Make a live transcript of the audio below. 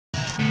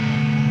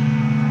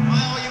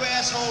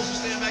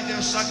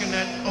sucking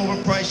that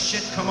overpriced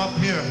shit come up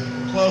here,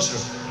 closer.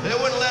 They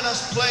wouldn't let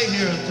us play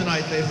here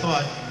tonight, they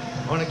thought,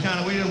 on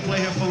account of we didn't play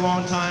here for a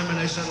long time, and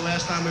they said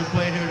last time we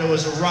played here there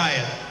was a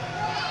riot.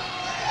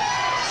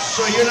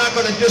 So you're not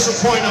going to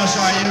disappoint us,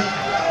 are you?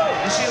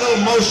 You see a little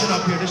motion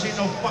up here. This ain't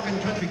no fucking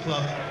country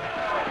club.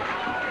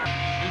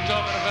 You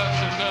talking about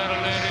some kind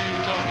of lady,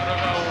 you talking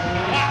about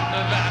what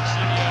the that's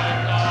in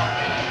your car.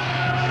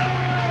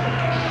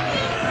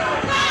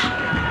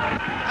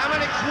 How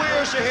many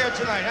queers are here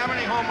tonight? How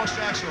many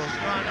homosexuals?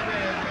 Come on, over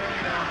here.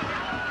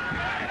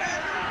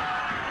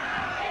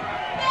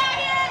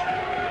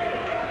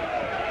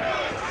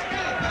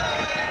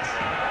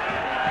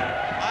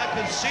 I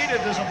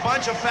conceded there's a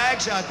bunch of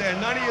fags out there.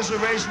 None of you are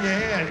raising your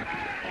hand.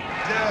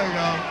 There we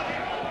go.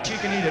 She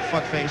can eat it,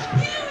 fuckface.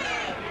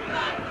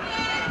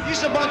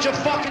 He's a bunch of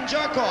fucking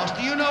jerk-offs.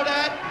 Do you know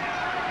that?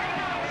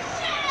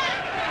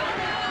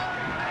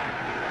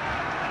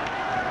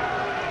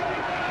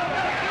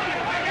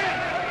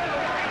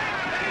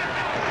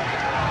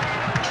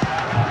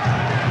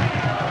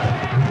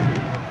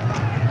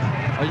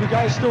 Are you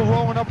guys still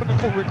rolling up in the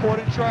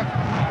recording truck?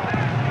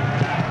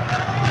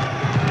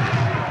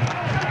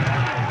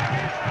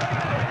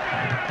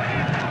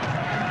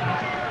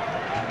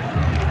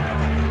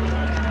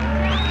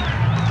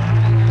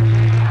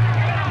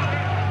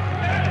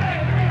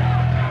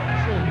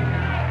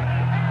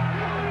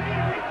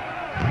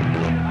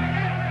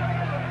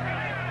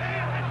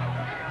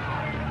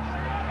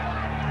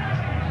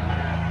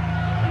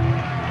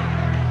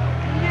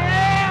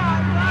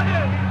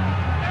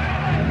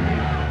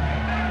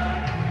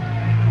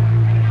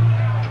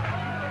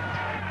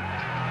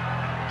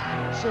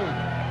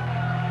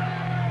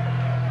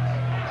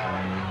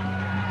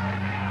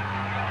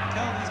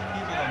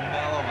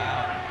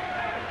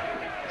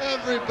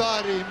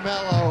 Everybody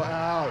mellow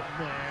out,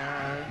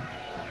 man.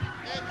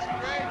 It's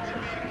great to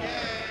be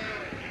gay.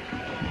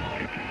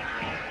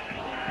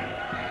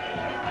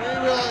 We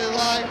really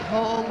like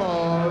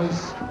homos.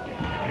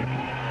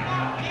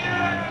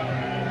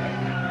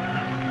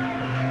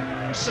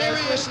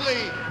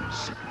 Seriously,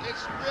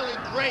 it's really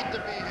great to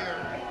be here.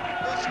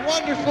 It's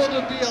wonderful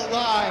to be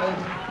alive.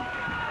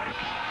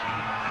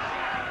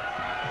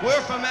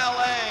 We're from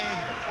L.A.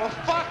 Well,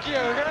 fuck you.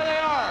 Here they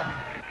are.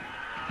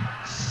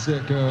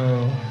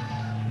 Sicko.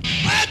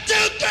 1, 2,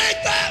 3,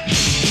 4.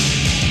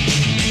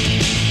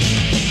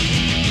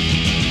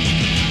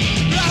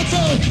 I'm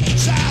from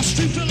South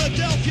Street,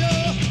 Philadelphia.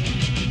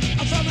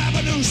 I'm from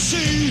Avenue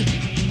C.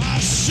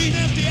 I've seen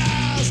empty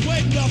eyes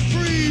waiting to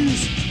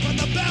freeze when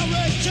the bell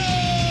rings too.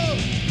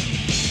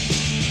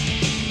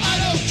 I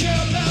don't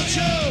care about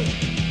you.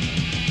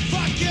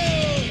 Fuck you.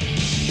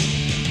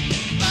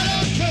 I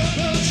don't care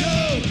about you.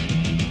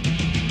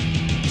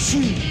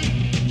 See,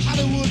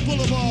 Hollywood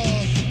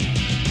Boulevard.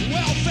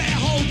 Welfare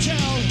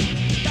Hotel.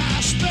 I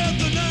spent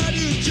the night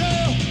in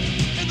jail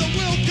in the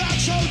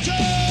Wilcox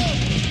Hotel.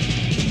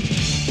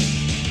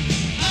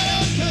 I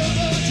don't care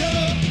about you.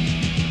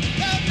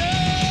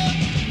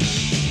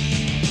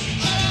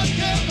 I don't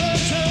care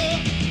about you.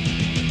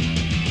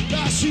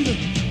 I see the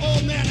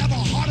old man have a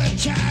heart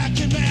attack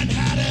in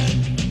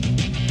Manhattan.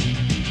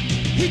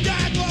 He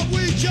died while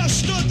we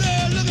just stood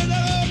there looking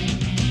at him.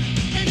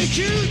 Ain't he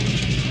cute?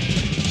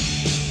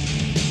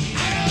 I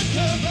don't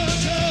care about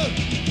you.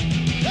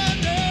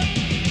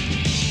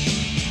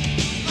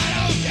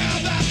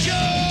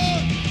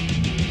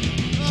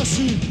 I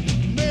see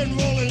men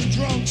rolling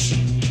drunks,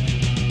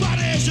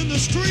 bodies in the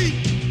street.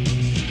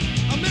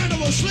 A man who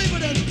was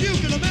sleeping and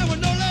puking, a man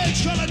with no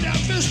legs running down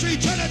Fifth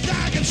Street trying to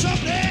die in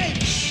something.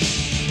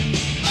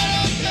 I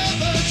don't care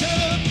about you.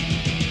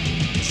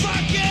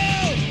 Fuck you.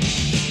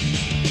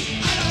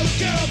 I don't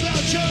care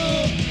about you.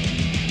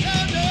 No,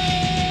 no.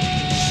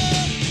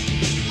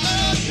 I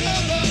don't care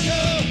about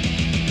you.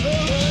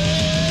 Oh.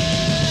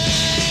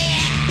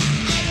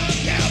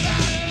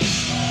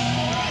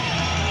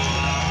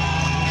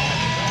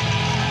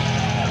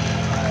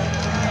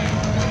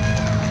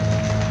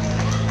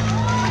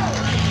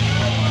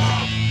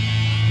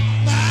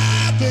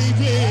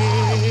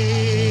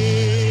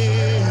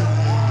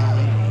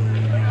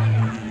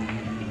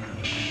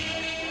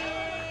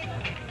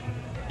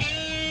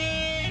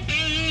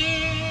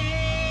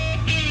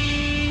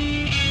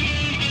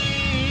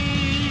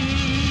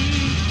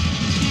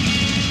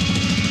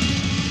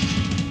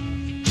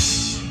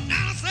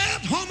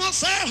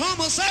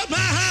 Say my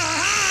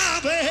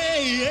baby.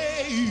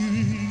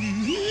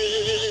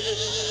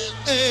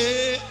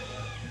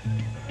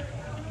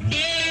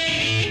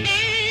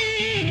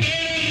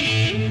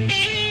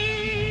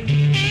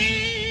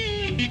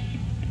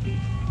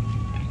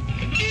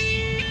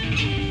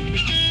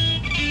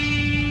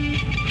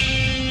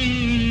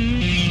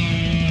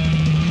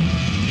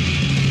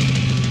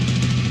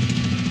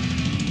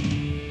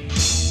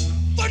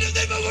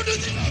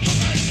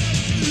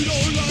 You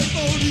don't like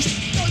ponies,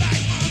 don't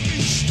like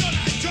monkeys, don't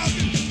like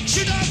drunken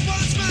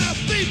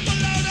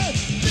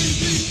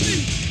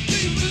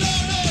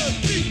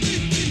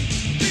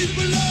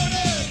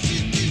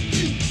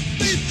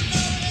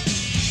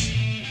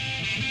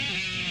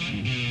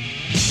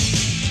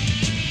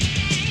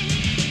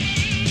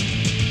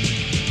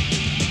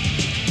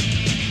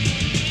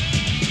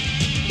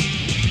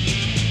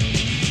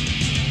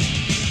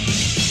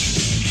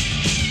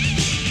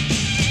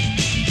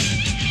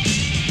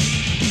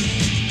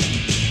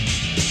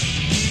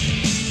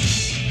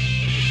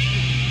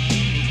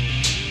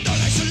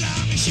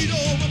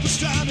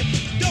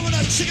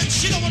chicken,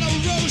 she don't want a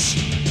roast.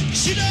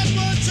 She just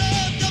wants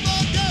a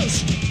double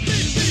dose.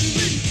 Beef, beef,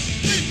 beef,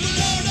 beef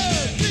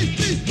bologna. Beef,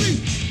 beef, beef,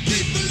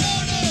 beef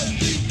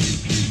bologna. Beef, beef,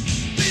 beef,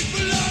 beef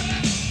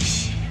bologna.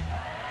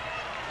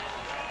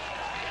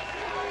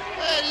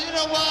 Hey, do you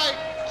know why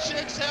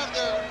chicks have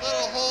their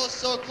little holes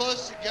so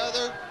close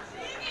together?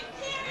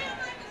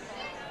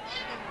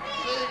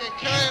 So you can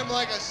carry them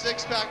like a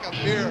six-pack of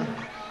beer.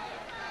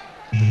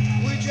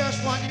 We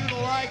just want you to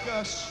like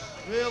us,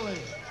 really.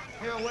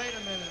 Here, wait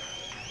a minute.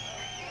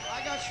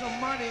 I got some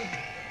money.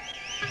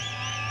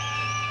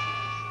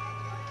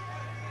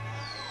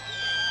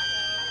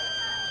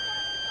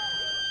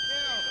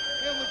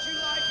 Here, would you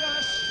like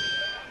us?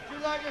 Would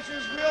you like us?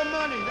 It's real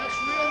money. That's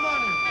real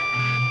money.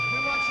 We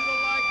want you to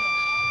like us.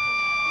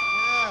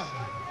 Yeah.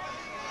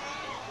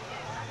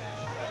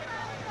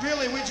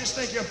 Really, we just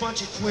think you're a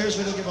bunch of queers.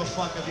 We don't give a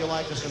fuck if you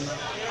like us or not.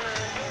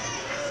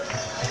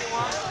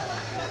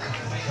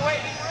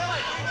 Wait,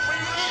 really?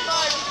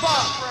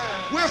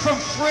 We're from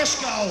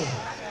Frisco. We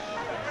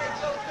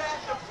don't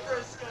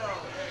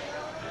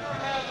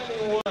have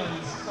any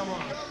ones. Come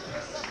on.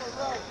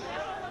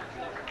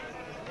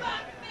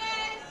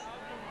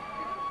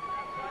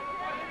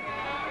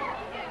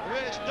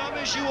 As dumb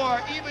as you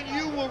are, even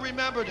you will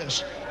remember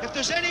this. If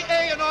there's any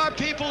A&R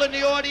people in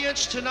the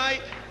audience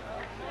tonight,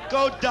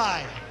 go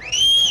die.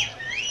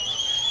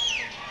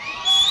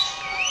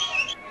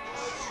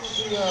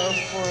 We are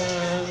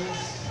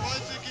friends.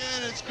 Once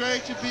again, it's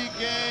great to be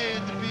gay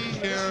and to be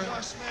here.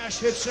 Our smash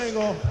hit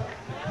single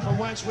from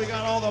whence we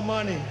got all the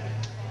money.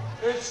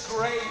 It's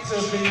great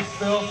to be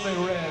filthy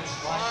rich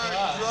like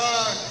us.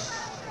 Drugs.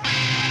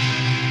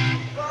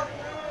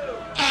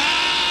 I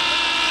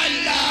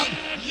love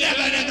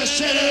living in the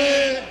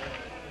city.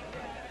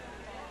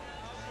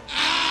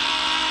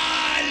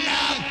 I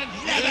love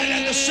living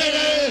in the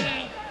city.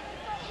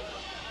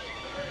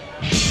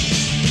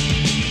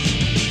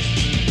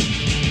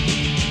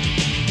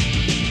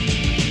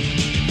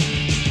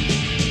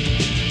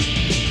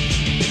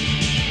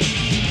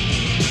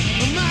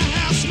 My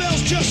house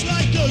smells just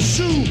like the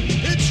zoo.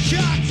 It's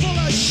chock full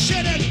of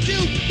shit and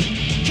puke.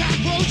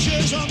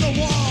 Cockroaches on the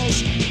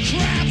walls.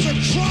 Crabs are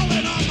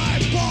crawling on my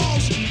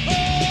balls.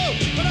 Oh,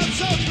 but I'm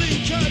so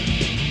clean cut.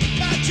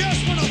 I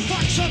just wanna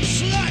fuck some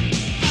slut.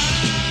 I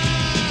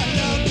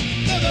love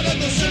living in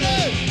the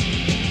city.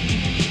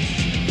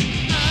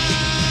 I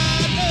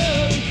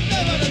love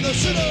living in the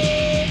city.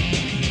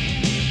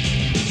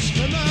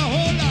 Spend my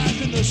whole life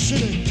in the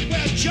city,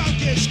 where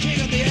junk is king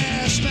of the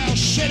air, smells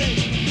shitty.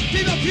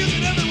 People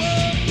puking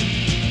everywhere.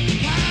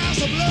 Piles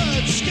of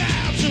blood,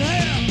 scabs and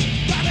hair.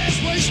 Bodies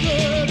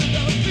wasted and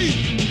their feet.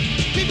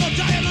 People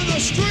dying on the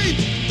street.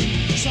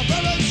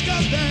 Suburban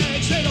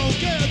scumbags, they don't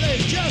care. They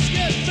just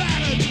get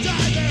fat and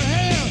dye their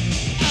hair.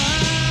 I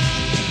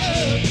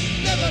love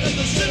living in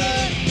the city.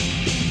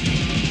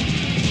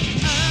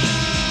 I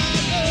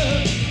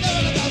love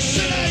living in the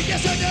city.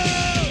 Yes, I do.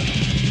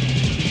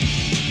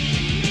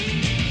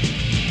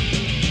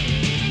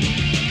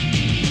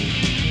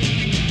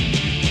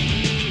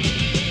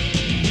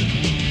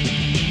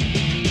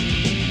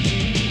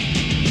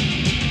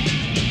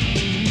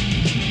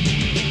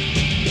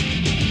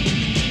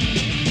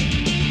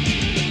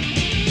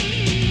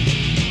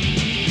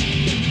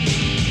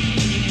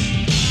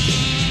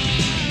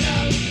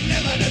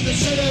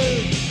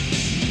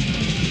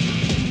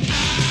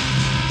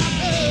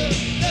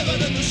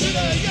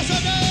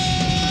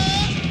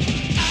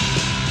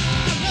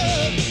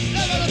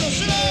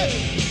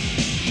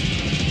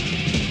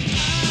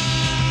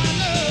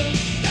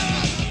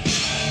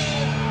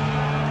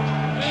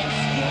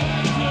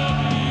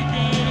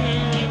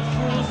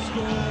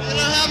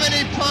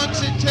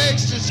 It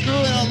takes to screw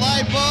in a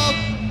light bulb?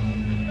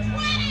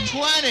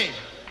 20.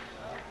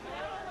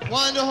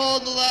 One to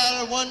hold the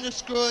ladder, one to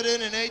screw it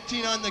in, and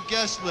 18 on the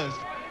guest list.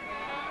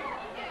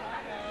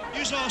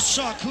 Yous all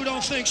suck. Who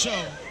don't think so?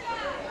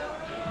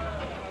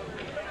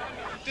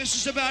 This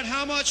is about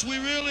how much we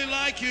really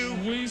like you.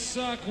 We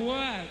suck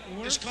what?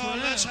 It's called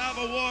Let's Have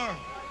a War.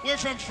 We're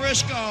from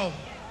Frisco.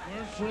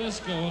 We're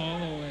Frisco all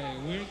the way.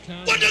 We're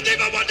kind Wonder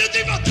Diva, Wonder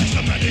Diva. There's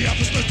so many of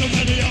us, there's so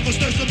many of us,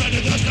 there's so many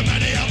of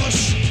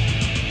us.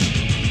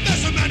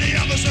 There's so many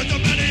of us, there's so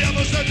many of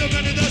us, there's so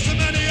many,